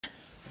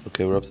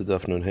Okay, we're up to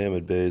Daf Nun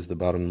Hamid Beis, the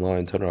bottom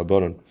line, Tanar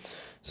Rabbanan.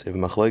 Save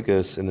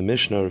Machlekes in the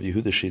Mishnah of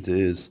Yehuda Shita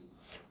is,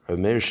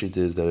 Rabbi Meir Shita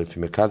is that if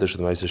you mekadesh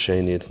with Ma'aser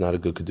Sheni, it's not a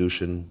good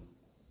Kiddushin,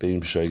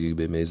 bein b'shaygig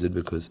be'mezid,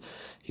 because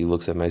he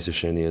looks at Ma'aser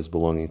Sheni as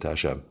belonging to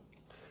Hashem.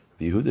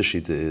 Yehuda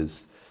Shita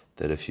is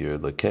that if you're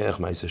lekeach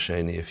Ma'aser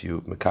Sheni, if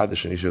you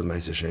mekadesh and Yishuv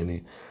Ma'aser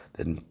Sheni,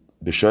 then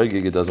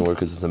b'shaygig it doesn't work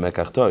because it's a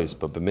mekach tois,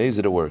 but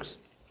be'mezid it works.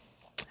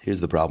 Here's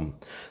the problem.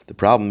 The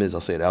problem is,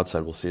 I'll say it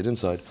outside, we'll see it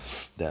inside,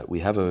 that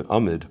we have an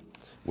amid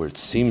where it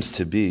seems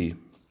to be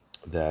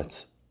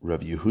that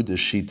Rabbi Yehuda's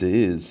Shita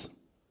is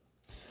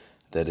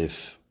that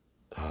if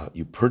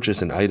you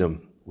purchase an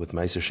item with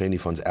Ma'aser Sheni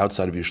funds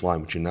outside of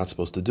Yerushalayim, which you're not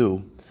supposed to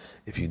do,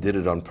 if you did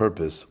it on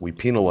purpose, we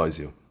penalize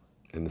you,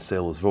 and the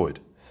sale is void.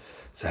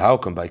 So how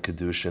come by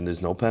Kiddushin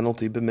there's no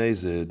penalty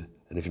b'mezid,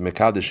 and if you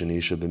mekadesh an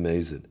isha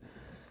b'mezid,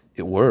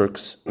 it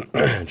works,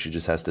 and she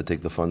just has to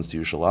take the funds to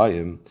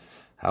Yerushalayim?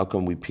 How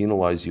come we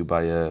penalize you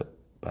by a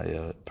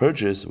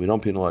purchase? We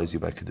don't penalize you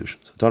by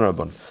Kiddushin. So Tanar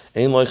Rabbanan,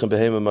 ein loichem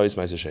behema ma'is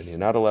Ma'aser Sheni. You're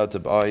not allowed to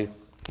buy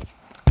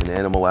an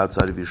animal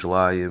outside of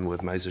Yerushalayim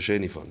with Ma'aser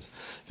Sheni funds.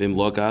 V'im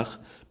lokach,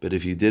 but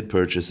if you did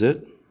purchase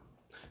it,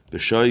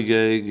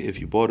 b'shoygeg, if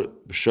you bought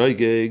it,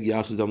 b'shoygeg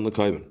yachzud am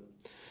l'koyman.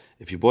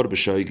 If you bought it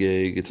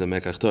b'shoygeg, it's a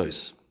mekach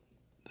tois.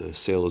 The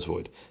sale is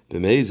void.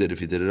 B'mezid, if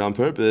you did it on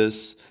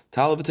purpose,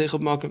 tal v'teichav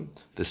makom.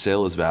 The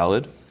sale is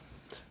valid.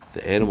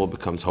 The animal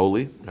becomes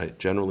holy, right?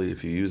 Generally,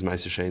 if you use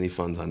Ma'aser Sheni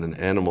funds on an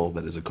animal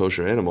that is a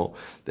kosher animal,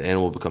 the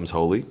animal becomes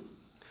holy.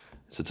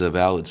 So it's a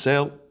valid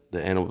sale.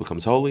 The animal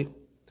becomes holy,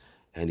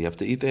 and you have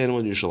to eat the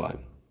animal in Yerushalayim.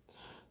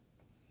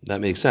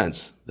 That makes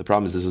sense. The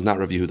problem is this is not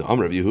Rabbi Yehuda.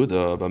 Rabbi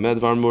Yehuda. Rabbi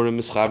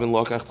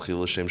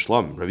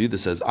Yehuda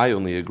says, I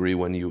only agree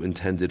when you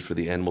intended for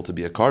the animal to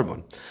be a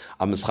carbon.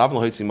 But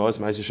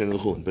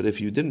if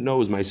you didn't know it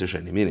was Ma'aser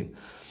Sheni, meaning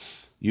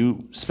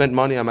you spent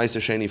money on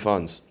Ma'aser Sheni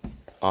funds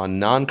on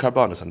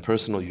non-carbonis, on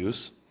personal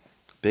use,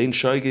 bein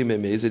shoygeg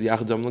me'mezid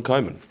yachadam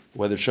l'koyman.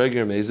 Whether shoygeg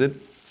or mezid,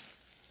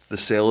 the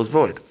sale is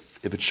void.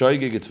 If it's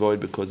shoygeg, it's void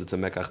because it's a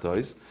mekach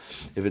tois.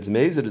 If it's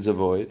mezid,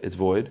 it's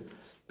void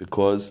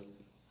because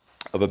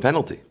of a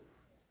penalty.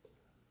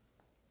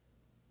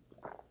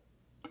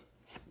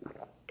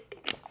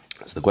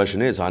 So the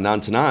question is,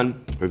 hanan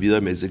tanan, Rabbi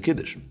mezid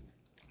kiddush.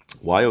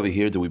 Why over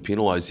here do we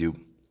penalize you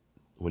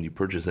when you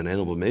purchase an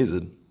animal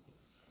mezid,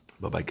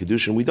 but by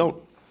Kiddushin we don't?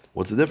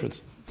 What's the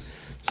difference?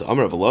 So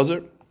Amar Rav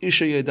Elazar,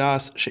 Isha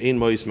Yedas she'ein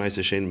mois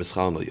Ma'aser Sheni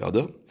mischal no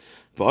yada,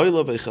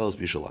 v'oila v'eicheles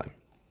b'Yerushalayim.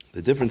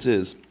 The difference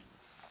is,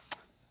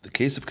 the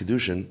case of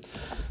Kiddushin,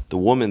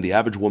 the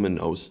average woman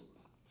knows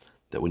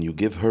that when you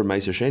give her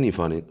Ma'aser Sheni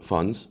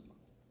funds,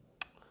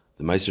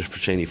 the Ma'aser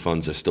Sheni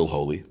funds are still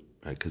holy,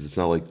 right? Because it's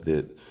not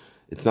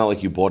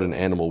like you bought an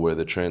animal where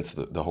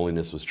the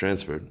holiness was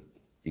transferred.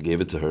 You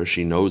gave it to her;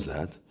 she knows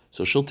that.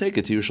 So she'll take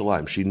it to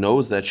Yerushalayim. She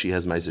knows that she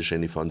has Ma'aser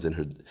Sheni funds in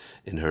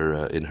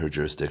her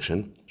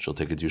jurisdiction. She'll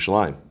take it to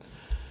Yerushalayim.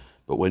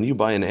 But when you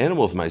buy an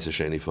animal with Ma'aser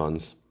Sheni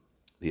funds,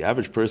 the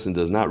average person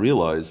does not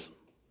realize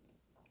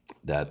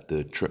that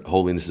the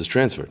holiness is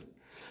transferred.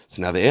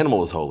 So now the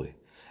animal is holy,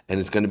 and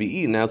it's going to be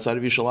eaten outside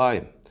of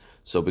Yerushalayim.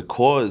 So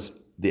because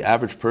the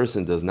average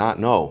person does not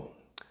know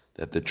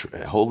that the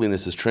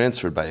holiness is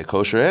transferred by a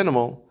kosher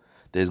animal,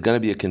 there's going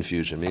to be a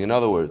confusion. Meaning, in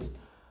other words,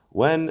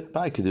 when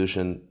by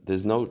Kiddushin,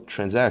 there's no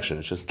transaction,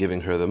 it's just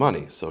giving her the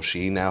money. So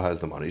she now has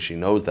the money, she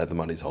knows that the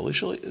money's holy,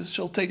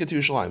 she'll take it to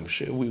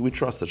Yerushalayim. We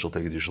trust that she'll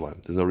take it to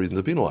Yerushalayim. There's no reason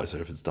to penalize her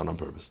if it's done on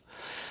purpose.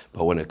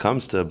 But when it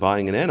comes to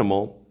buying an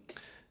animal,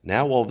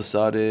 now all of a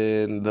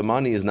sudden, the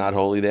money is not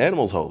holy, the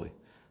animal's holy.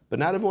 But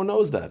not everyone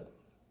knows that.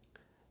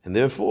 And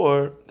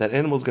therefore, that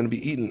animal is going to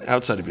be eaten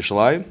outside of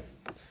Yerushalayim,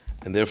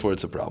 and therefore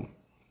it's a problem.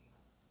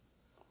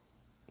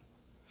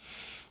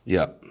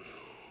 Yeah.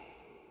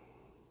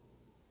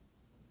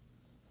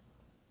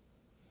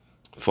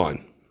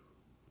 Fine.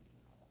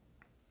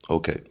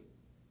 Okay.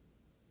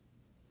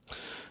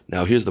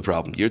 Now here's the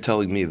problem. You're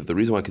telling me that the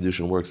reason why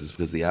Kiddushin works is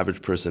because the average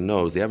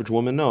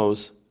woman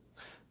knows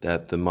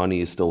that the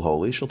money is still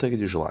holy, she'll take it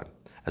to Yerushalayim.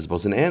 As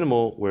opposed to an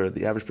animal where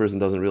the average person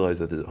doesn't realize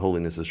that the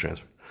holiness is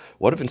transferred.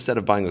 What if instead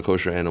of buying a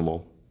kosher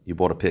animal, you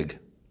bought a pig?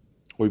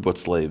 Or you bought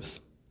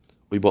slaves?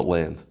 Or you bought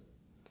land?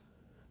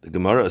 The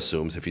Gemara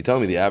assumes, if you tell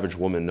me the average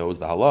woman knows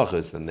the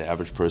halachas, then the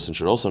average person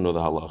should also know the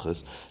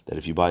halachas, that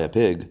if you buy a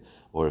pig,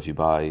 or if you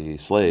buy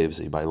slaves,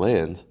 or you buy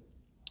land,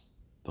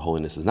 the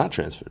holiness is not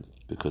transferred,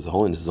 because the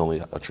holiness is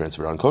only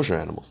transferred on kosher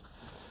animals.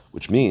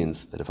 Which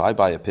means that if I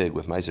buy a pig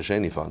with Ma'aser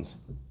Sheni funds,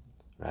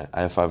 right,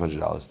 I have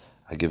 $500,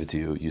 I give it to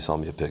you, you sell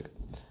me a pig.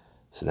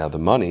 So now the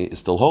money is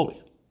still holy.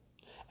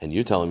 And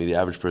you're telling me the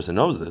average person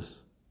knows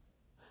this.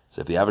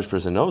 So if the average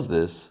person knows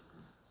this,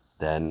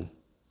 then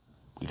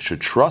we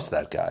should trust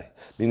that guy.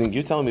 Meaning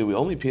you're telling me we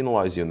only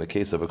penalize you in the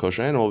case of a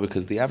kosher animal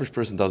because the average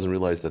person doesn't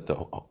realize that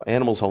the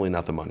animal's holy,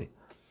 not the money.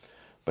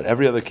 But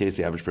every other case,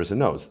 the average person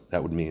knows.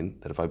 That would mean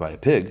that if I buy a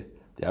pig,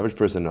 the average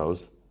person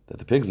knows that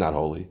the pig's not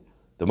holy,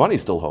 the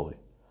money's still holy.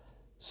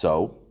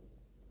 So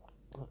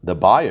the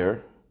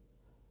buyer,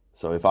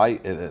 so if I'm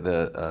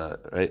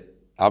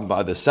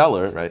by the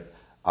seller, right?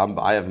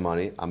 I have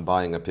money, I'm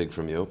buying a pig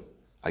from you,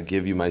 I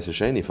give you Meiser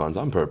Sheni funds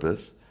on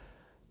purpose,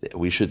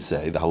 we should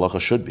say, the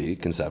halacha should be,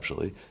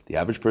 conceptually, the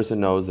average person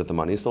knows that the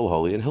money is still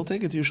holy and he'll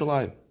take it to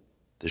Yerushalayim.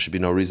 There should be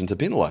no reason to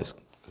penalize,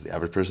 because the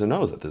average person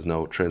knows that there's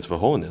no transfer of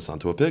holiness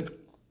onto a pig.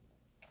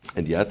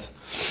 And yet,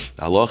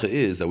 the halacha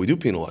is that we do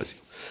penalize you.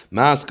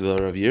 Maskva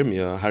Rav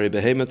Yirmiyah, Hari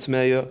Behema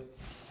Tmeya.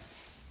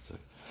 Sorry.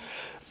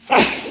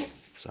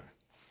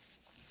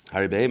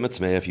 Hari Behema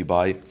Tmeya, if you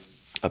buy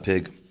a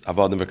pig,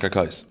 Avadim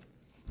V'Karkais,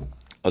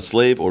 a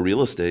slave or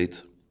real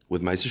estate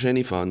with Meiser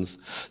Sheni funds,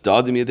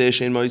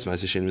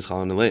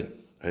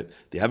 right?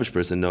 The average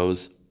person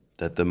knows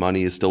that the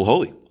money is still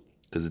holy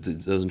because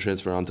it doesn't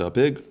transfer onto a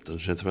pig, it doesn't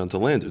transfer onto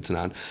land,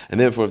 and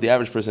therefore, if the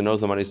average person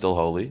knows the money is still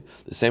holy,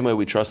 the same way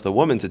we trust the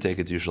woman to take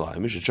it to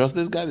Yerushalayim, we should trust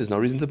this guy. There's no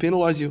reason to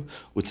penalize you.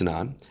 The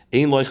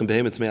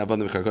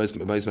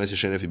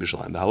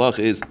halach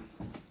is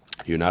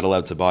you're not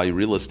allowed to buy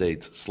real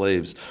estate,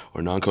 slaves,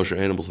 or non-kosher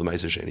animals with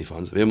Meiser Sheni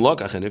funds.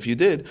 And if you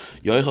did,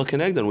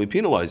 we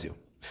penalize you.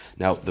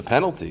 Now, the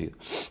penalty,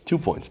 2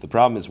 points. The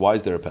problem is, why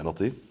is there a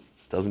penalty?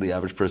 Doesn't the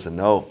average person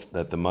know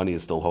that the money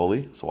is still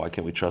holy? So why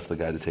can't we trust the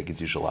guy to take it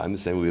to Yerushalayim? The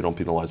same way we don't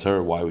penalize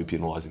her, why are we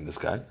penalizing this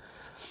guy?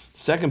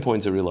 Second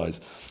point to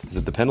realize is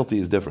that the penalty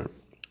is different.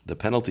 The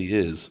penalty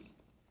is,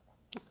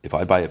 if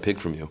I buy a pig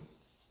from you,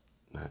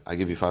 I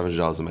give you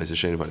 $500 in Meiser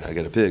Sheni money, I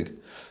get a pig.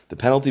 The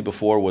penalty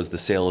before was the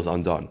sale is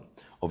undone.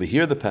 Over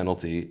here, the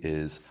penalty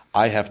is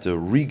I have to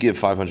re-give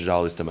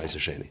 $500 to Meiser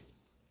Sheni.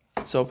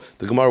 So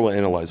the Gemara will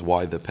analyze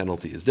why the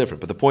penalty is different.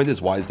 But the point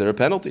is, why is there a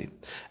penalty?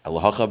 The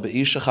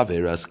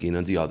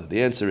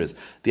answer is,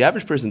 the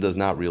average person does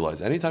not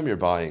realize, anytime you're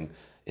buying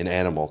an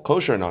animal,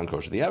 kosher or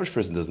non-kosher, the average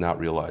person does not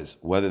realize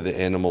whether the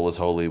animal is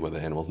holy, whether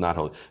the animal is not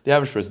holy. The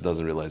average person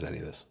doesn't realize any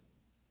of this.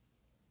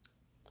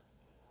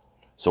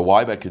 So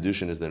why by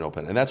Kiddushin is there no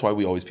penalty? And that's why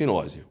we always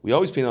penalize you. We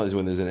always penalize you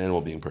when there's an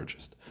animal being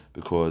purchased,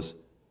 because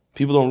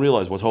people don't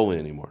realize what's holy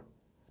anymore.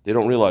 They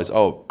don't realize,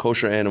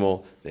 kosher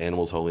animal, the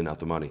animal is holy, not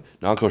the money.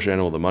 Non-kosher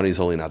animal, the money is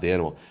holy, not the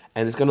animal.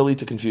 And it's going to lead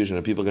to confusion,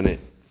 and people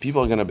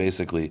are going to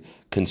basically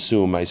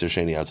consume Meiser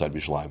Sheni outside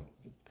Yerushalayim.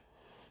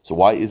 So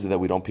why is it that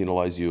we don't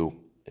penalize you,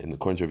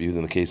 according to reviews,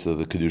 in the case of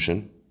the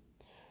Kiddushin?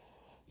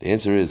 The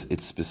answer is,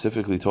 it's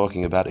specifically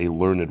talking about a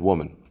learned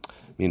woman.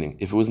 Meaning,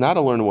 if it was not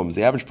a learned woman,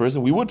 the average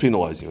person, we would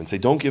penalize you and say,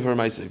 don't give her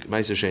Meiser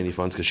Sheni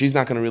funds, because she's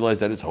not going to realize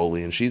that it's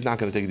holy, and she's not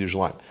going to take it to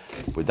Yerushalayim.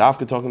 We're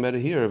dafka talking about it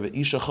here of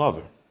Isha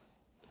Chaver,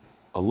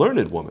 a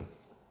learned woman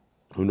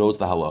who knows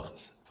the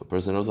halachas. If a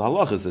person knows the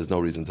halachas, there's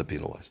no reason to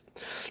penalize.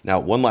 Now,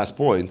 one last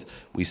point.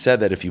 We said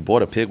that if you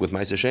bought a pig with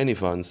Meiser Sheni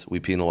funds, we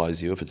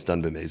penalize you if it's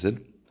done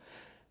b'mezid.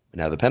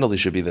 Now, the penalty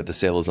should be that the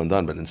sale is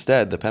undone, but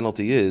instead, the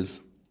penalty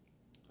is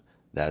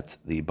that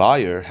the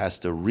buyer has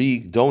to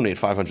re-donate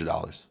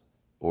 $500,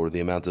 or the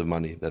amount of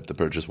money that the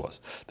purchase was.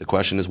 The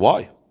question is,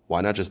 why?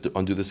 Why not just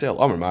undo the sale?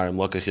 Why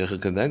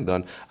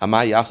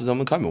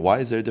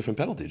is there a different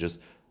penalty? Just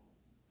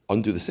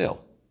undo the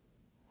sale.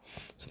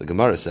 So the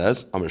Gemara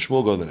says, Amar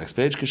Shmuel, go to the next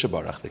page,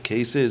 Kishabarach. The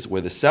case is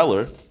where the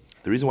seller,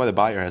 the reason why the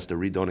buyer has to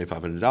redonate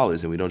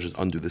 $500 and we don't just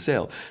undo the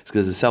sale is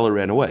because the seller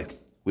ran away.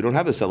 We don't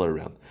have the seller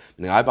around.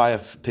 Meaning, I buy a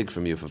pig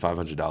from you for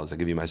 $500, I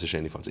give you Meiser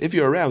Sheni funds. If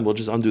you're around, we'll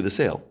just undo the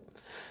sale.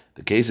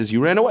 The case is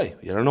you ran away.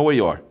 You don't know where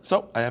you are.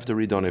 So I have to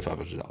redonate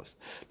 $500.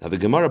 Now the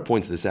Gemara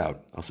points this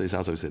out. I'll say this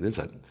outside, we said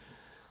inside.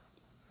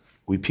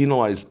 We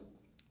penalize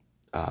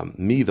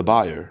me, the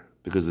buyer,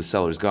 because the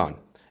seller's gone.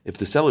 If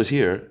the seller's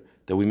here,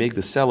 then we make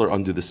the seller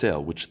undo the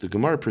sale, which the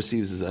Gemara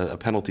perceives as a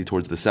penalty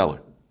towards the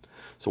seller.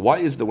 So why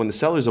is that when the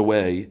seller's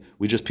away,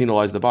 we just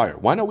penalize the buyer?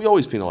 Why don't we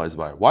always penalize the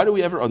buyer? Why do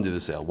we ever undo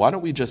the sale? Why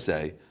don't we just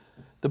say,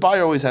 the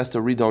buyer always has to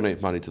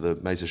redonate money to the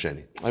Meiser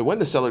Sheni? Like when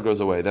the seller goes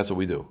away, that's what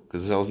we do,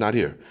 because the seller's not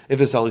here. If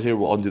the seller's here,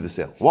 we'll undo the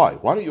sale. Why?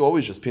 Why don't you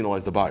always just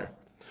penalize the buyer?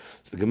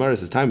 So the Gemara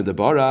says, why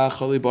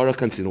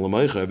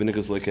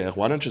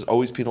don't you just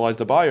always penalize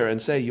the buyer and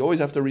say, you always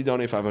have to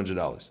redonate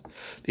 $500?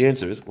 The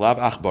answer is,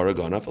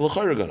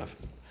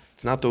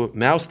 it's not the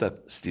mouse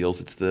that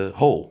steals, it's the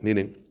hole.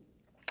 Meaning,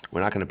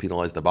 we're not going to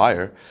penalize the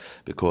buyer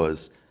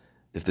because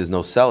if there's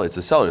no seller, it's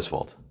the seller's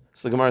fault.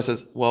 So the Gemara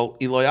says, well,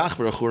 if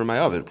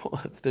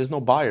there's no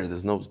buyer,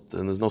 there's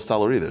no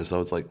seller either. So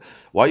it's like,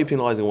 why are you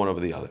penalizing one over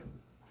the other?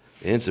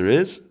 The answer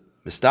is,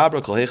 the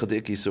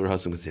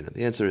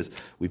answer is,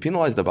 we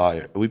penalize the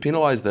buyer, we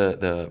penalize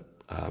the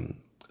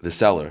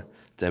seller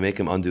to make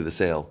him undo the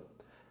sale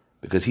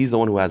because he's the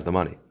one who has the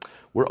money.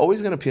 We're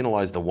always going to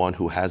penalize the one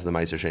who has the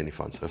Meiser Sheni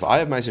funds. So if I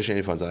have Meiser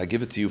Sheni funds and I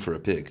give it to you for a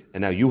pig,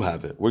 and now you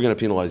have it, we're going to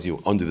penalize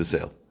you, undo the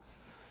sale.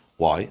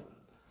 Why?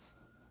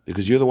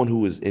 Because you're the one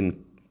who is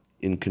in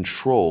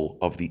control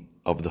of the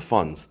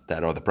funds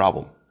that are the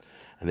problem.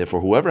 And therefore,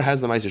 whoever has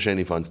the Meiser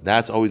Sheni funds,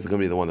 that's always going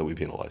to be the one that we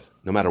penalize,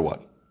 no matter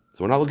what.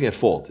 So we're not looking at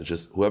fault. It's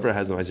just whoever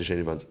has the Meiser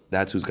Sheni funds,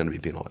 that's who's going to be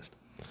penalized.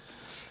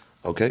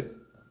 Okay?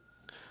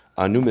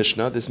 A new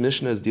Mishnah. This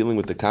Mishnah is dealing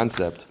with the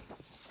concept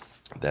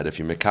that if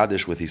you're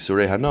Mekadesh with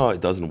Isurei Hana,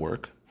 it doesn't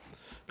work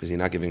because you're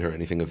not giving her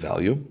anything of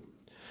value.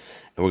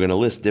 And we're going to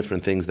list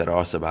different things that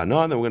are Asar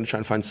B'Hana, and then we're going to try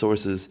and find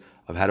sources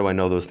of how do I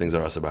know those things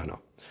are Asar B'Hana.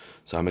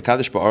 So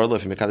Hamikadosh ba'arla,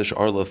 if you Mekadosh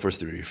arla, first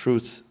 3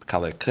 fruits,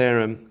 Kalei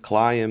Kerem,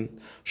 Klayim,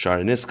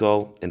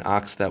 Sharaniskol, an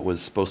ox that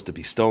was supposed to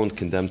be stoned,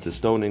 condemned to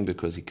stoning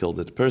because he killed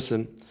a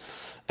person.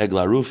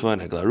 Egla Rufa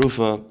and Egla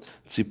Rufa,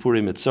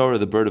 Tzipuri Mitzora,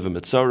 the bird of a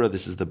Mitzora.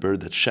 This is the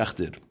bird that's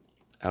shechted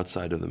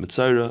outside of the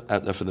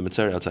Mitzora, for the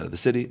Mitzora outside of the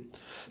city.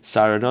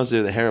 Sara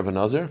Nazir, the hair of a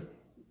Nazir.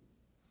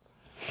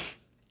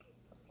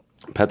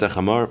 Petach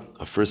Hamar,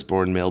 a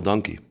firstborn male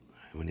donkey.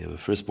 When you have a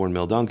firstborn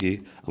male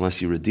donkey,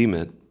 unless you redeem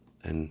it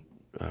and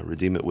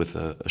redeem it with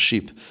a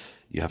sheep,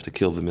 you have to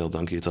kill the male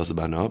donkey. It's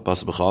asabana,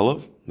 bas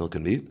b'chalav, milk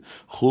and meat.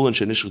 Chulin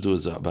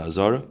shenishchudu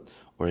ba'azara,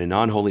 or a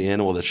non-holy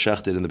animal that's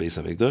shechted in the Beis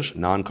Hamikdash,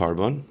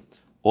 non-carbon.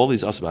 All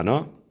these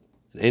asabana,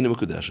 and ain't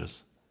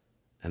mekudeshes,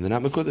 and they're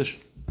not mekudesh.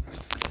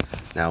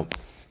 Now,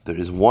 there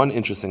is one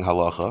interesting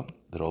halacha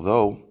that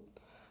although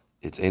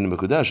it's ain't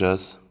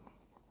mekudeshes,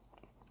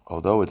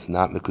 although it's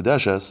not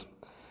mekudeshes,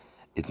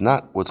 it's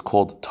not what's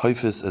called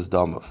toifus as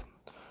damav.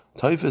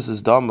 Toifus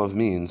as damav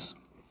means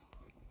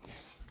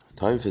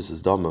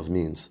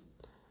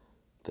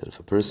that if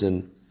a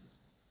person,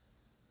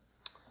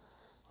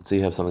 let's say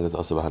you have something that's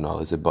asur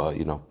b'hanal, is it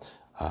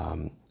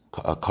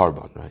a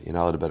carbon, right? You're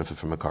not allowed to benefit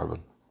from a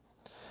carbon,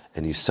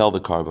 and you sell the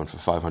carbon for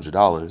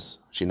 $500,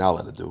 which you're not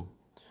allowed to do.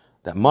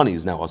 That money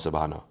is now asur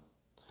b'hanal.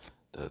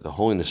 The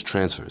holiness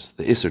transfers,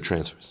 the isser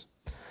transfers.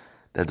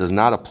 That does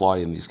not apply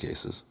in these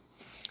cases.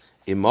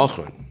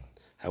 Imachron.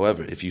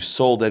 However, if you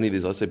sold any of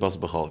these, let's say bas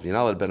b'chalav, you're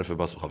not allowed to benefit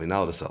bas b'chalav, you're not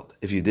allowed to sell it.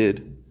 If you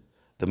did,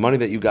 the money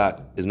that you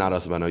got is not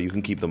asur b'hanal, you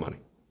can keep the money.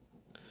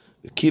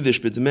 The kiddush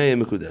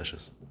b'dmei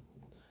mekudeshes.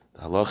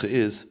 The halacha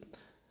is,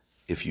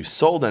 if you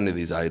sold any of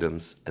these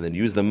items and then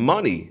use the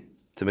money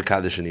to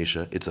mekadesh an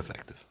isha, it's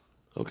effective.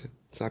 Okay,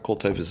 it's not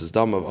called toifus as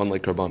damav,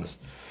 unlike karbanis,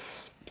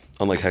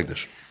 unlike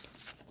hegdish.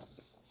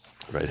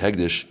 Right,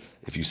 hegdish.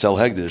 If you sell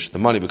hegdish, the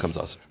money becomes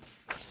asur.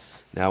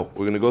 Now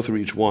we're going to go through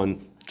each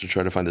one to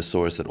try to find the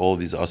source that all of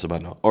these are asur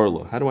b'hanal.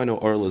 Orla. How do I know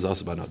orla is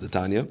asur b'hanal? The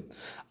Tanya,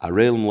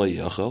 arelim lo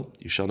yachal.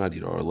 You shall not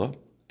eat orla.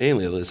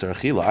 Ainli l'isar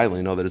achila. I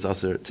only know that it's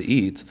asur to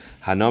eat.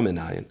 Hanam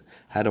inayin.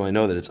 How do I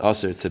know that it's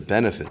asur to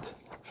benefit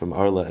from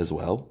orla as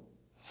well?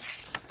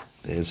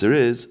 The answer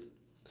is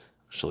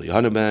shal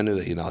yahanubanu,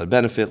 that you're not allowed to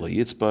benefit. Lo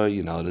yitzba.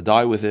 You're not allowed to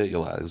die with it.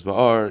 You're not allowed to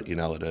ba'ar. You're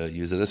not allowed to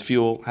use it as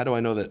fuel. How do I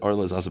know that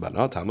orla is asur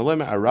b'hanal?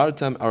 Tamalema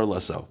arartam orla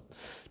so.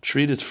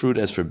 Treat its fruit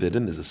as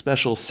forbidden. There's a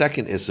special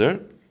second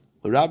isser.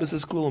 Rabbi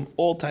says,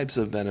 all types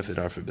of benefit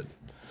are forbidden.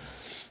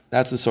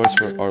 That's the source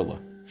for Orla.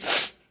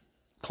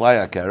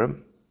 Klai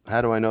HaKerem.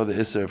 How do I know the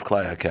Isser of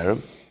Klai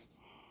HaKerem?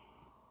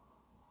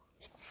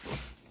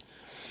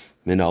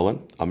 Minalan.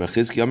 Amar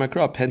Chizki Amar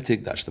Kra. Pen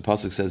Tigdash. The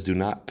pasuk says, do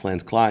not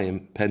plant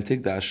Klayim. Pen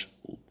Tigdash,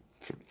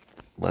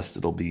 lest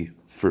it'll be,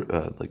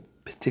 like,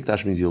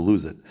 Tigdash means you'll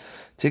lose it.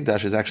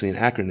 Tigdash is actually an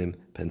acronym.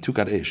 Pen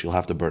Tukar Ish. You'll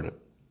have to burn it.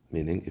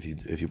 Meaning,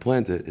 if you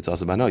plant it, it's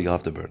asur b'hanal, you'll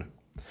have to burn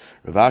it.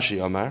 Rav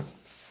Ashi Amar.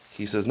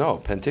 He says, no,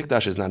 Pen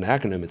Tikdash is not an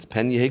acronym, it's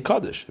Pen Yehei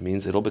Kaddish. It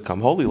means it'll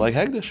become holy like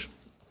Hegdish.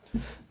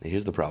 Now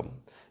here's the problem.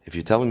 If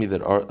you're telling me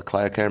that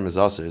Klai HaKerem is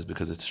asur is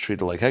because it's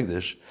treated like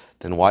Hegdish,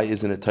 then why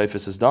isn't it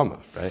Toifus as Dama,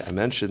 right? I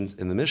mentioned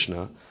in the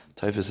Mishnah,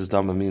 Toifus as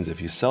Dama means if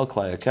you sell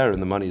Klai HaKerem,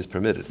 the money is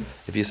permitted.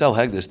 If you sell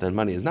Hegdish, then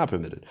money is not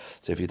permitted.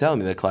 So if you're telling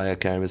me that Klai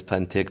HaKerem is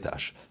Pen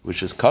Tikdash,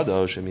 which is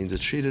Kadosh, it means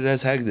it's treated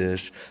as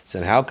Hegdish, so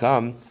then how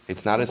come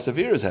it's not as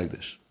severe as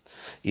Hegdish?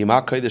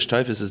 Imak Kodesh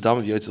Toifus as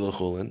Dama v'yotze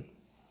l'chulin.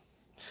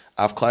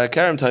 Av Klai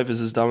HaKerem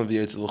Toifus as Dama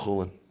v'yotze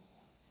l'chulin.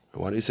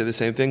 Why don't you say the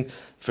same thing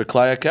for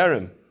Klai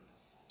HaKerem?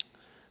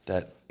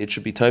 That it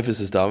should be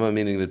Toifus as Dama,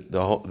 meaning that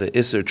the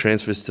Isser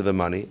transfers to the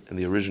money and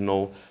the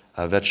original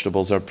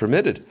vegetables are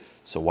permitted.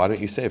 So why don't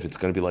you say if it's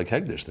going to be like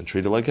Hegdish, then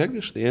treat it like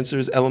Hegdish? The answer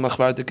is Elam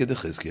Achvar de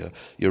Chizkiya.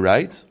 You're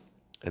right,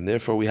 and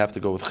therefore we have to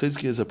go with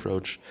Chizkiya's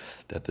approach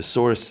that the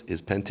source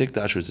is Pen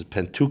Tikdash, or is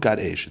Pen Tukad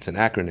Eish. It's an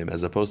acronym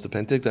as opposed to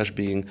Pen Tikdash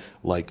being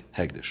like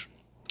Hegdish.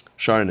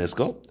 Shar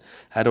Niskal.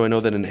 How do I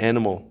know that an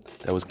animal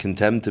that was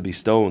condemned to be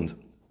stoned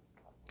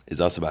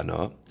is asur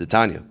b'hanal? The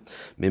Tanya.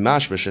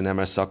 Mimash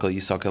b'shenemar sakal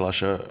yisakel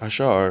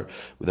hashar.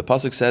 Where the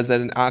pasuk says that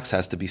an ox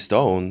has to be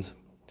stoned.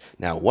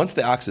 Now, once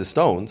the ox is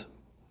stoned,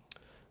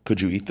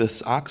 could you eat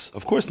this ox?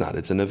 Of course not.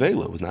 It's a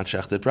nevela. It was not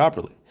shechted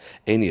properly.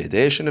 Eini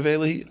yadesh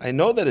nevela. I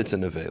know that it's a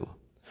nevela.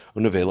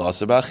 Unevela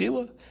asur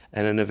b'achila,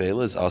 and a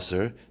nevela is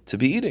asur to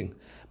be eating.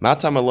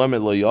 Matam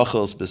alomer lo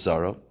yochels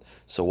b'saro.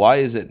 So why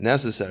is it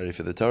necessary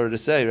for the Torah to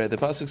say, right? The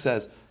pasuk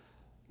says,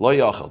 lo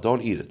yochel,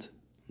 don't eat it.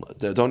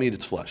 Don't eat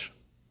its flesh.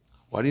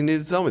 Why do you need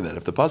to tell me that?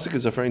 If the pasuk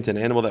is referring to an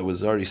animal that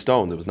was already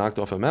stoned, that was knocked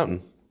off a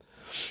mountain,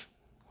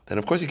 then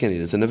of course you can't eat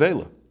it. It's a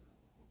nevela.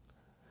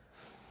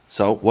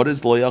 So what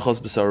is lo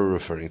yachos b'sara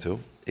referring to?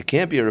 It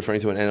can't be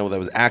referring to an animal that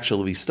was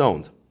actually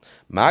stoned.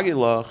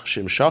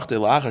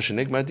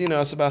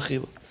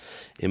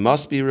 It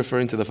must be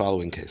referring to the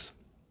following case.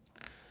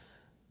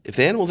 If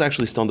the animal is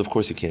actually stoned, of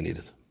course you can't eat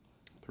it.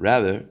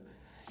 Rather,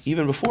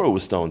 even before it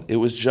was stoned, it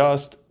was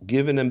just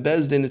given and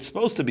bezdin, it's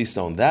supposed to be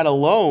stoned. That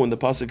alone, the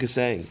pasuk is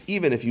saying,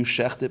 even if you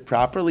shecht it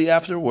properly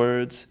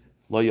afterwards,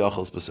 lo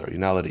yachos b'sar, you're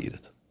not allowed to eat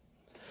it.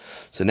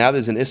 So now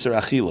there's an isser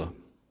achila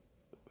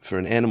for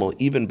an animal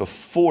even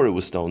before it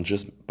was stoned,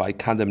 just by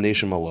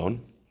condemnation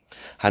alone.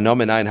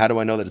 Hanomenayin, how do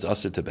I know that it's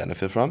usher to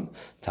benefit from?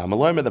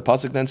 Tamalomer, the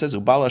pasuk then says,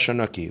 Ubala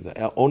Sharnaki,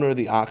 the owner of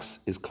the ox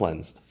is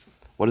cleansed.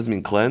 What does it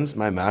mean, cleansed?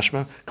 My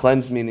mashma?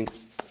 Cleansed meaning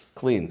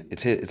clean.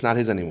 It's not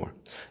his anymore.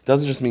 It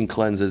doesn't just mean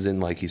cleansed as in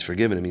like he's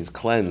forgiven. It means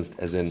cleansed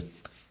as in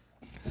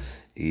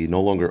he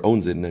no longer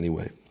owns it in any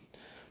way.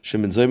 It's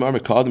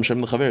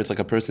like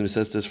a person who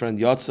says to his friend,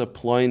 Yatsa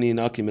ploini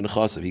naki min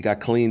chasav. He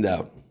got cleaned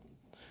out.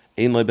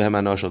 He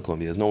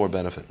has no more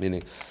benefit.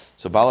 Meaning,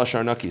 so bala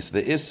sharnaki. So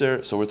the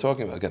iser. So we're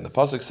talking about again. The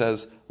pasuk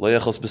says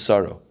loyachos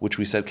besaro, which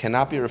we said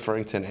cannot be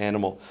referring to an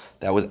animal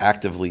that was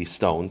actively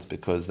stoned,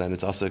 because then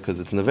it's also because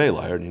it's nevela.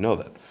 I already know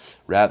that.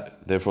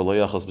 Therefore,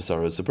 loyachos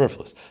besaro is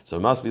superfluous. So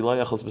it must be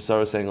loyachos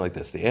besaro saying like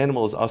this: the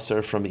animal is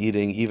usher from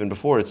eating even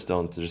before it's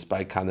stoned, just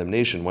by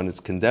condemnation. When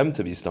it's condemned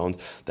to be stoned,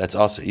 that's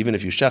usher. Even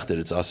if you shecht it,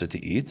 it's usher to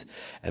eat.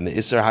 And the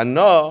iser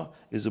hana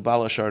is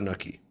ubala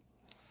sharnaki.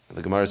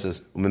 The Gemara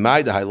says,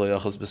 perhaps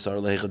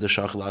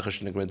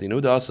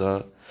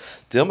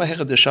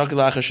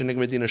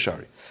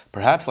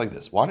like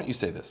this. Why don't you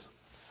say this?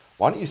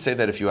 Why don't you say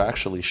that if you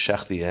actually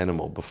shech the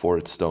animal before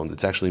it's stoned,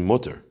 it's actually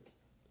mutter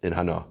in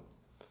hana?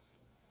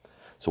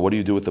 So what do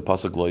you do with the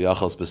pasuk lo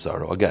yachas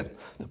besaro? Again,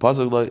 the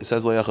pasuk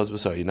says lo yachas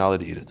besaro, you're not allowed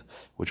to eat it.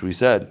 Which we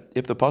said,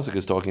 if the pasuk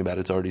is talking about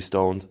it's already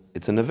stoned,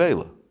 it's a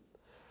nevela.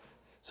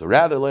 So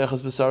rather, lo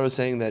yachas besaro is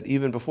saying that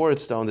even before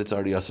it's stoned, it's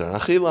already asar.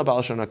 Achila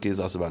bal sharnaki is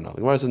asar b'hana.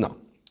 The Gemara says no.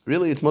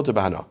 Really, it's mutter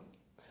b'hana.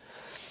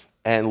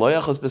 And lo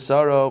yachas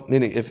besaro,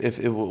 meaning if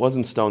it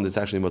wasn't stoned, it's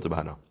actually mutter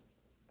b'hana.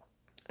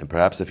 And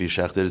perhaps if you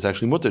shecht it, it's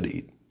actually mutter to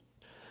eat.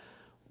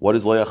 What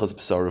is lo yachas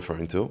besaro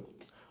referring to?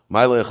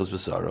 My lo yachas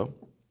besaro.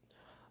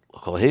 The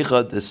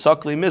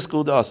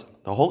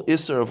whole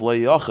isser of lo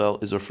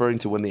yachel is referring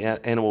to when the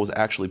animal was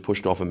actually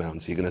pushed off a mountain.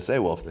 So you're going to say,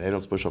 well, if the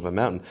animal's pushed off a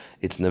mountain,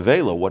 it's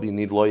nevela. What do you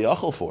need lo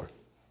yachel for?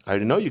 I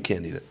already know you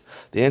can't eat it.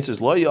 The answer is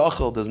lo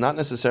yachel does not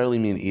necessarily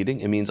mean eating.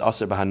 It means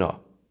aser b'hana.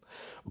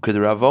 Uked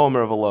Ravo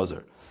Omer of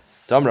Elazar.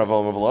 Dam Ravo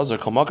Omer of Elazar.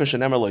 Kol makar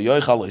shenemer lo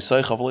yoichal lo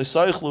yisoichav lo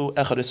yisoichlu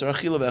echad iser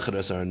achila ve'echad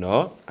iser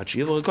hana.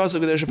 Achila l'kasa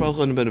g'der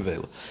shepalcha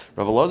n'benevela.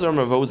 Rav Elazar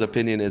Omer Ravo's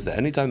opinion is that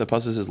anytime the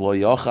pasuk says lo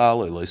yochal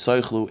or lo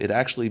yisoichlu, it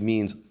actually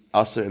means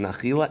aser and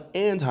achila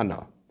and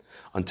hana.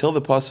 Until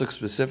the pasuk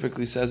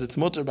specifically says it's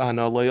mutter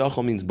b'hana, lo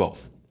yochal means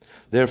both.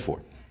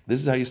 Therefore,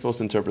 this is how you're supposed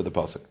to interpret the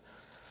pasuk.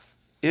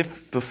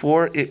 If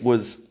before it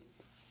was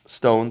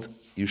stoned,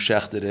 you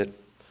shechted it,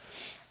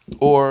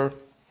 or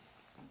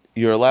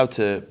you're allowed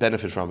to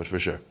benefit from it for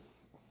sure.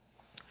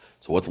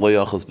 So what's lo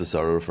yachas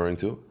b'sara referring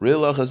to? Real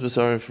lo yachas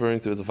b'sara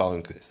referring to is the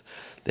following case.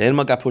 The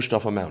animal got pushed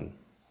off a mountain.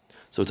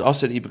 So it's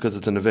also to eat because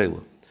it's an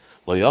nevela.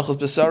 Lo yachas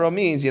b'sara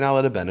means you're not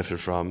allowed to benefit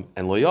from,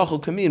 and lo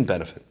yachal can mean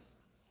benefit.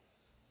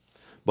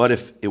 But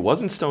if it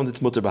wasn't stoned,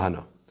 it's mutter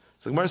b'hana.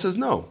 So the Gemara says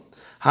no.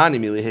 Hani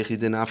mili hechi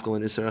din afkal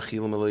and isar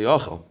achil lo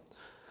yachal.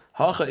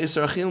 Hacha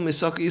isar achil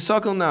misaka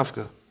yisakal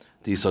nafka.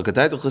 The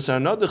Yisakatayt Chesar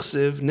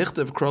Nadachsiv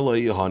Nichtev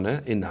Krolo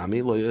Yohana in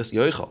Nami Lo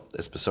Yoichal.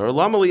 That's Besar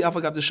Lamali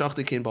Afagab the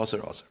Shachti Kin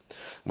Basar Aser.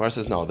 Gemara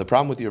says no. The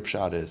problem with your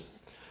pshat is,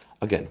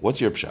 again,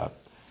 what's your pshat?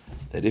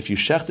 That if you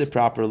shecht it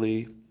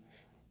properly,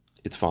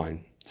 it's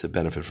fine to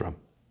benefit from.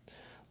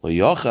 Lo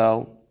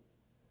Yochal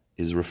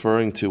is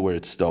referring to where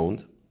it's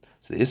stoned.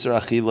 So the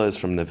Isra Achila is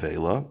from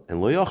Nevela,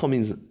 and Lo Yochal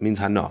means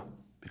Hana,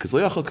 because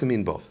Lo Yochal can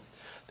mean both.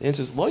 The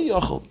answer is Lo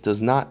Yochel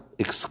does not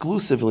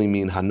exclusively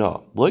mean Hana.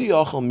 Lo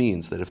Yochel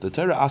means that if the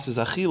Torah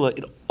asers Achila,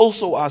 it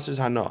also asers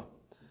Hana.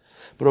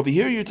 But over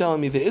here you're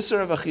telling me the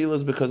Isser of Achila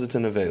is because it's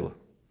an Avela.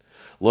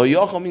 Lo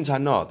Yochel means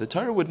Hana. The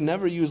Torah would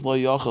never use Lo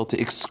Yochel to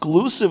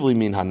exclusively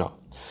mean Hana.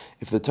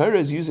 If the Torah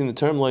is using the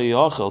term Lo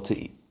Yochel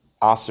to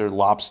aser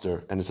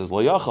lobster, and it says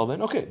Lo Yochel,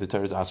 then okay, the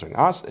Torah is asering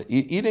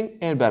eating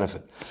and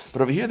benefit.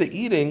 But over here the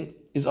eating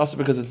is also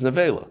because it's an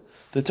Avela.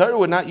 The Torah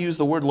would not use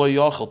the word lo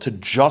yachal to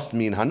just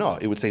mean hana.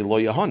 It would say lo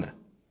yahana.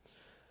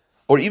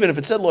 Or even if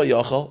it said lo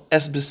yachal,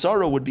 es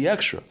bisara would be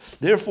extra.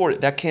 Therefore,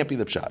 that can't be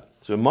the pshat.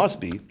 So it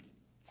must be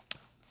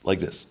like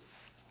this.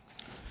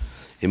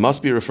 It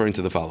must be referring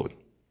to the following.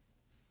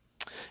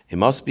 It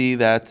must be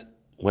that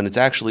when it's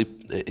actually,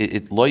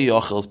 lo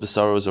yachal's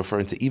bisara is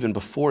referring to even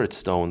before it's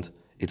stoned,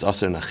 it's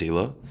aser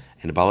nachila,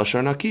 and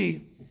balashar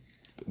naki,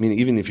 meaning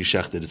even if you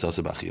shecht it, it's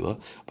aser b'achila.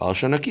 Bal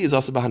sharnaki is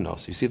aser b'hana.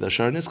 So you see that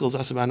sharniskel is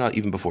aser b'hana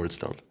even before it's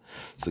stoned.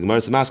 So the Gemara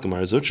is mask,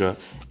 Gemara zutra,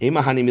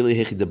 ema hani mili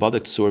hechi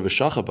debadak tsur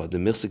v'shachaba the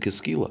mirsik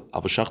iskila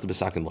al v'shachta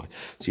b'sakin loy.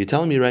 So you're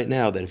telling me right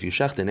now that if you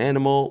shecht an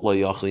animal, lo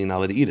yachli, you're not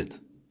allowed to eat it.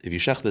 If you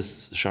shecht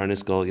this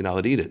sharniskel, you're not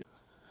allowed to eat it.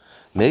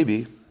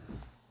 Maybe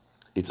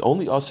it's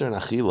only aser and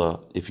achila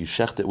if you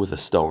shecht it with a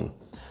stone.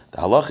 The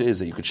halacha is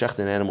that you could shecht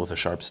an animal with a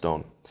sharp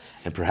stone.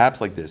 And perhaps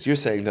like this, you're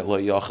saying that lo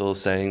yachil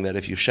is saying that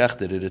if you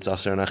shechted it, it's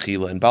aser and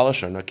achila, and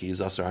balashar naki is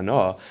aser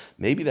anoah.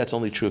 Maybe that's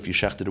only true if you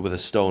shechted it with a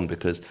stone,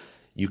 because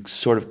you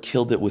sort of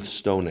killed it with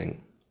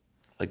stoning.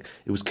 Like,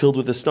 it was killed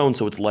with a stone,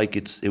 so it's like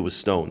it was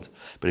stoned.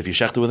 But if you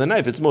shechted it with a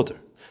knife, it's mutter.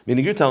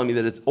 Meaning you're telling me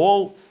that it's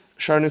all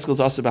shar niskel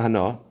is aser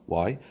b'hana.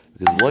 Why?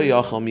 Because lo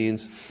yachil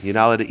means you're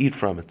not allowed to eat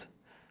from it.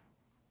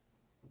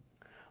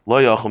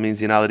 Lo yachil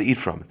means you're not allowed to eat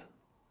from it.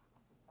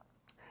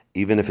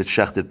 even if it's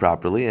shechted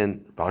properly,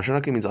 and balashar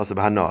naki means asa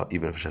b'hana,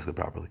 even if it's shechted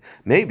properly.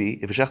 Maybe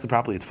if it's shechted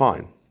properly, it's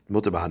fine,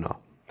 mutar b'hana.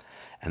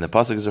 And the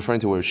pasuk is referring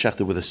to where it's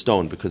shechted with a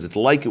stone because it's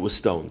like it was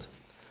stoned.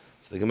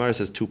 So the Gemara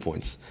says 2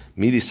 points.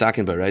 Midi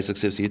sakin b'reisek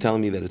siv. So you're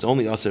telling me that it's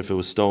only asa if it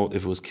was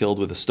killed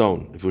with a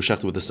stone, if it was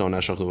shechted with a stone,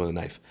 not shechted with a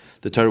knife.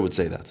 The Torah would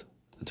say that.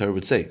 The Torah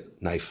would say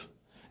knife.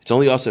 It's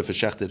only asa if it's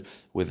shechted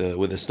with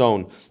a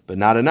stone, but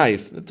not a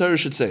knife. The Torah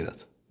should say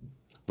that.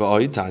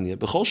 The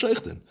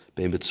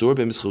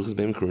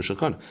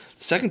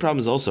second problem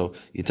is also,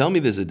 you tell me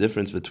there's a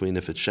difference between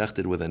if it's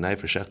shechted with a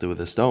knife or shechted with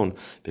a stone,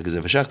 because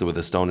if it's shechted with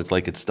a stone, it's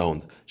like it's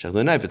stoned. Shechted with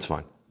a knife, it's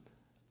fine.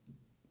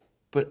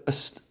 But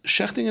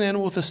shechting an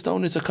animal with a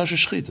stone is a kasher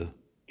shchita.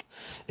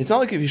 It's not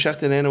like if you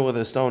shechted an animal with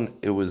a stone,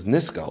 it was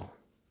niskal.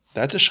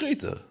 That's a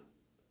shchita.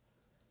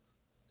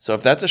 So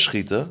if that's a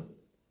shchita,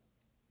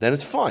 then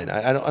it's fine.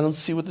 I don't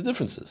see what the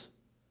difference is.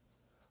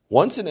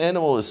 Once an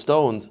animal is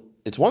stoned,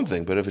 it's one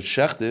thing, but if it's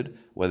shechted,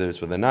 whether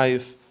it's with a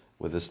knife,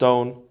 with a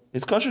stone,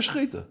 it's kasher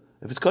shchita.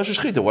 If it's kasher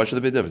shchita, why should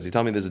there be a difference? You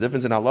tell me there's a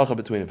difference in halacha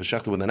between if it's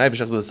shechted with a knife and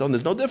shechted with a stone,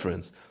 there's no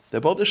difference.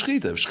 They're both a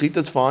shchita. If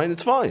shchita's fine,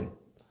 it's fine.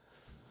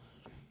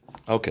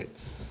 Okay.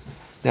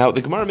 Now,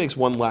 the Gemara makes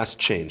one last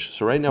change.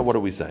 So right now, what are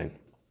we saying?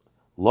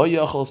 Lo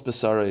yachol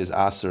besara is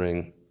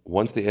asering,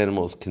 once the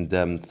animal is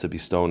condemned to be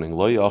stoning,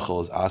 lo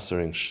yachol is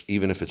asering,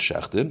 even if it's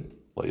shechted,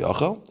 lo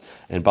yachol,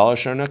 and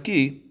balashar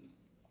naki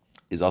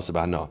is asa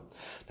b'hana.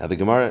 Now the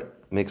Gemara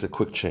makes a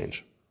quick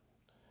change.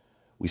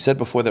 We said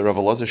before that Rav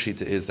Elazar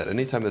Shita is that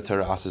anytime the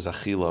Torah asers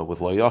achila with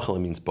lo yachel,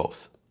 it means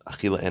both,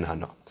 achila and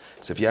hana.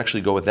 So if you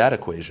actually go with that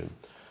equation,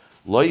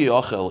 lo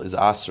yachel is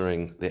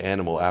asering the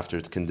animal after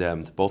it's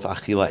condemned, both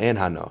achila and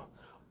hana.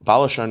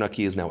 Balashar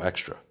naki is now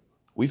extra.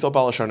 We thought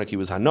balashar naki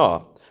was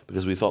hana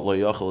because we thought lo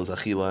yachel is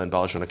achila and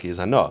balashar naki is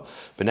hana.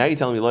 But now you're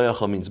telling me lo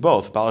yachel means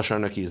both. Balashar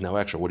naki is now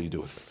extra. What do you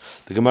do with it?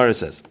 The Gemara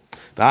says,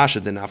 so what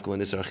do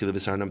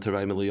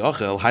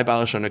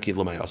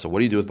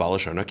you do with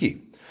balashar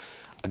naki?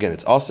 Again,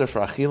 it's also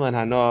for achila and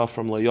hana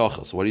from lo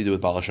yachel. So what do you do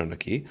with balashar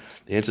naki?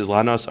 The answer is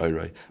lahanas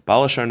oiroi.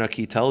 Balashar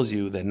naki tells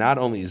you that not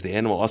only is the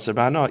animal aser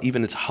b'hana,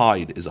 even its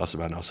hide is aser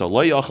b'hana. So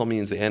lo yachel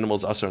means the animal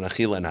is aser and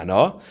achila and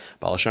hana.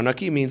 Balashar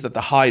naki means that the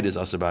hide is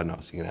aser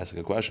b'hana. So you can ask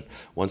a question.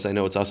 Once I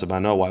know it's aser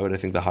b'hana, why would I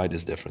think the hide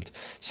is different?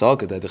 So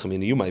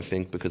you might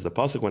think because the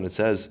pasuk when it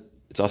says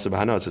it's aser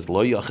b'hana, it says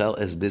lo yachel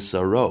es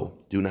bisaro,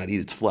 do not eat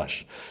its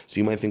flesh. So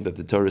you might think that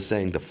the Torah is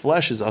saying the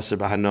flesh is aser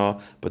b'hana,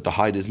 but the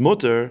hide is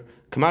mutter.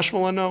 Kamash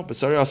malan, no, but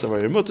sorry, aser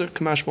mutter,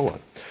 kamash malan.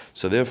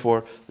 So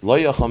therefore, lo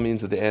yachal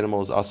means that the animal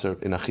is aser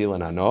in achila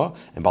and hana,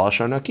 and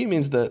balashar naki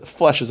means the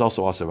flesh is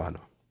also aser b'hana.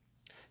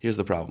 Here's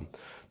the problem: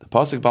 the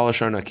pasuk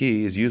balashar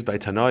naki is used by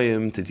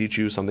Tanoim to teach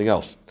you something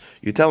else.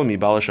 You're telling me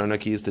balashar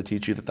naki is to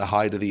teach you that the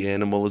hide of the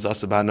animal is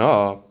aser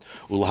b'hana.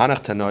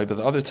 Ulhanach Tanoim, but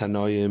the other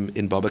Tanoim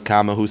in Baba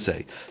Kama who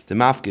say the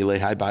mafki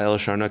lehai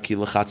balashar naki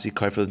lechatzi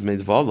karfel d'meid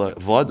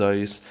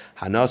v'adois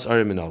hanas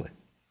ariminole.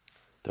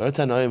 There are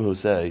Tanoim who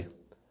say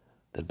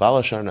that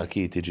balashar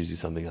naki teaches you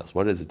something else.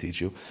 What does it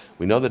teach you?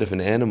 We know that if an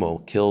animal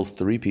kills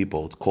 3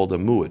 people, it's called a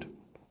mu'ud.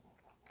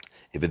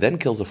 If it then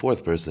kills a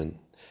 4th person,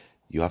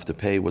 you have to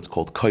pay what's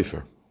called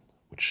kofer,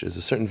 which is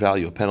a certain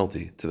value, a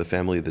penalty to the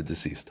family of the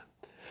deceased.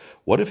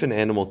 What if an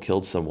animal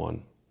killed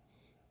someone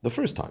the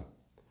first time?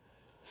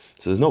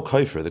 So there's no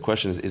kofer. The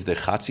question is there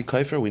chatzi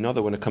kofer? We know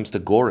that when it comes to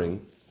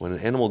goring, when an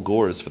animal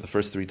gores for the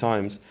first 3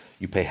 times,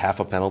 you pay half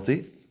a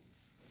penalty,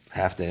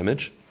 half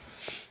damage.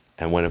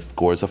 And when it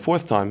gores a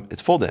 4th time,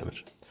 it's full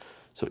damage.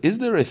 So is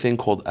there a thing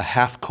called a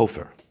half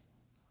kofer?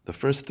 The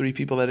first 3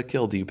 people that it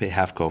killed, do you pay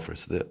half kofer?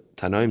 So the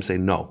Tanoim say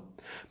no.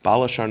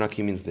 Balashar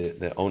naki means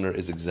the owner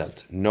is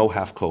exempt. No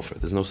half kofer.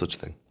 There's no such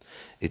thing.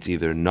 It's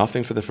either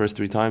nothing for the first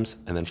 3 times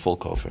and then full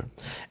kofer.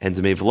 And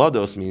Dmei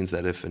Vlados means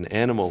that if an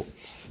animal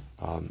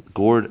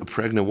gored a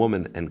pregnant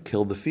woman and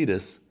killed the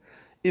fetus,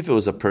 if it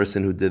was a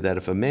person who did that,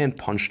 if a man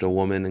punched a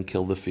woman and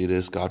killed the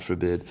fetus, God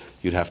forbid,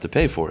 you'd have to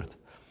pay for it.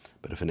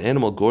 But if an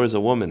animal gores a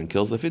woman and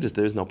kills the fetus,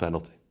 there is no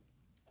penalty.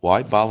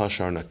 Why? Bal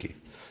hashar naki.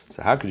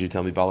 So how could you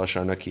tell me bal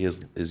hashar naki is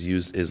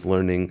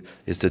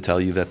to tell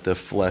you that the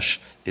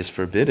flesh is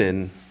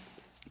forbidden?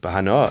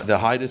 Bahana, the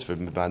hide is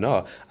forbidden.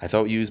 Bahana. I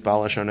thought you used bal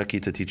hashar naki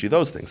to teach you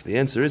those things. The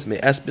answer is me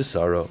es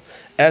bisaro,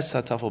 es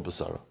hatafel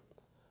bisaro.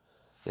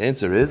 The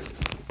answer is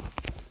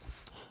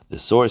the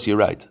source. You're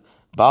right.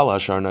 Bal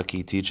hashar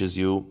naki teaches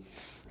you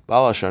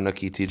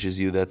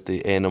that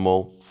the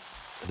animal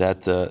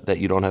that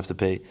you don't have to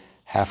pay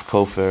half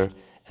kofer,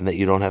 and that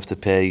you don't have to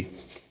pay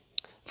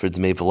for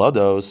dmei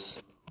velados.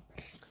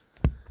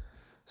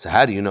 So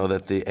how do you know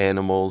that the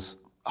animal's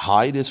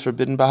hide is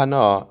forbidden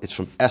bahana? It's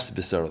from es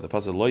bisaro. The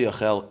pasuk lo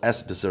yachel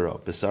es bisaro.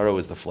 Bisaro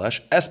is the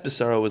flesh. Es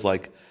bisaro is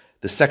like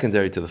the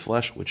secondary to the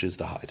flesh, which is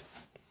the hide.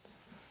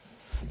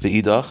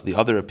 The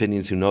other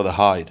opinions who know the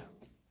hide.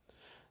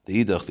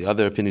 The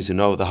other opinions who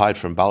know the hide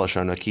from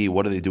balashar naki,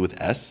 what do they do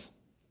with es?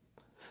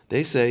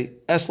 They say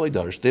es le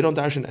darsh. They don't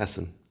darsh in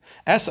esen.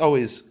 S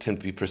always can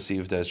be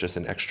perceived as just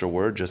an extra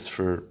word, just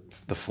for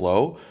the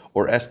flow,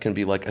 or S can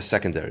be like a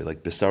secondary,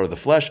 like bisaro the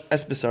flesh,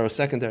 S bisaro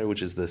secondary,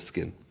 which is the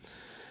skin.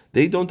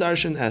 They don't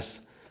darshan S.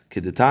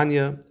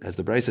 Kidditanya, as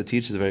the Brisa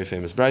teaches, a very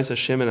famous Brisa,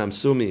 Shimon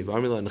Amsumi,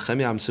 Varmila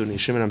Nechemia Amsuni,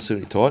 Shimon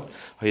Amsuni taught,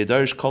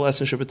 Hayadarish Kol Es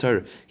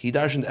Torah. He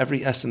darshened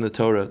every S in the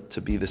Torah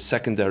to be the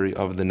secondary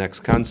of the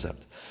next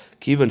concept.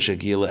 Kivan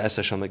Shegila Es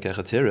Hashem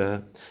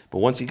Lekechatira. But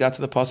once he got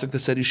to the pasuk that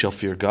said, "You shall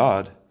fear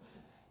God,"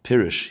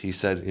 Pirish, he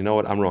said, "You know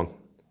what? I'm wrong,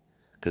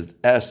 because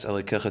Es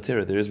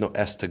Lekechatira, there is no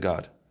S to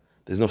God.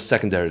 There's no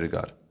secondary to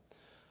God."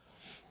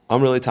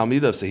 Amrele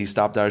Talmidav, so he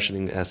stopped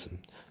darshaning Essen.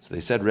 So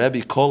they said,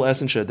 Rabbi, Kol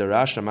Essen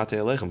Shedarashna Matei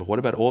Alechem. But what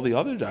about all the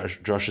other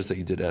drushes that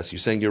you did Es? You're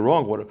saying you're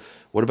wrong.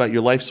 What about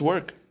your life's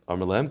work?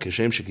 Amrelem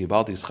Keshem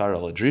Shekibalti Schar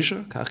Al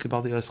Adrisha, Kach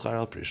Kibalti Schar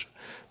Al Prisha.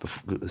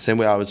 The same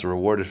way I was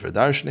rewarded for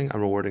darshaning,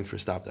 I'm rewarding for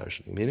stop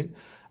darshaning. Meaning,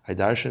 I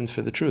darshaned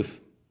for the truth,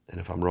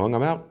 and if I'm wrong,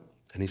 I'm out.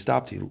 And he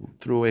stopped. He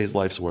threw away his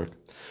life's work.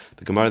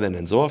 The Gemara then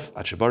ends off.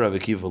 At Shabar Rav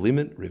Akiva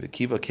limit. Rav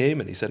Akiva came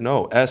and he said,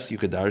 "No, S you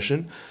could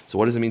darshan. So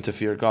what does it mean to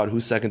fear God?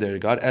 Who's secondary to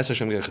God? Es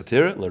Hashem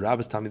Gechatira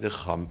LeRabbis Tamid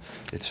Chacham.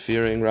 It's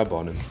fearing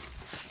Rabbanim."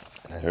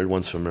 And I heard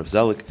once from Rav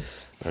Zelik,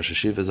 Rosh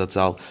Hashiva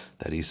Zatzal,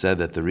 that he said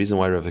that the reason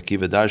why Rav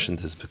Akiva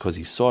darshaned is because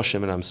he saw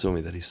Shimon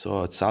Amsumi, that he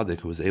saw a tzaddik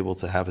who was able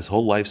to have his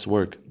whole life's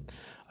work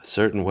a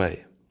certain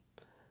way,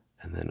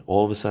 and then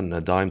all of a sudden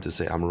a dime to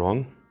say I'm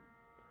wrong.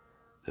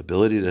 The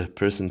ability of a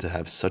person to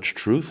have such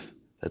truth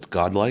that's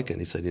godlike, and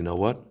he said, you know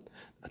what?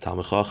 A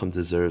Talmid Chacham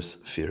deserves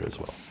fear as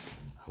well.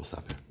 I will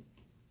stop here.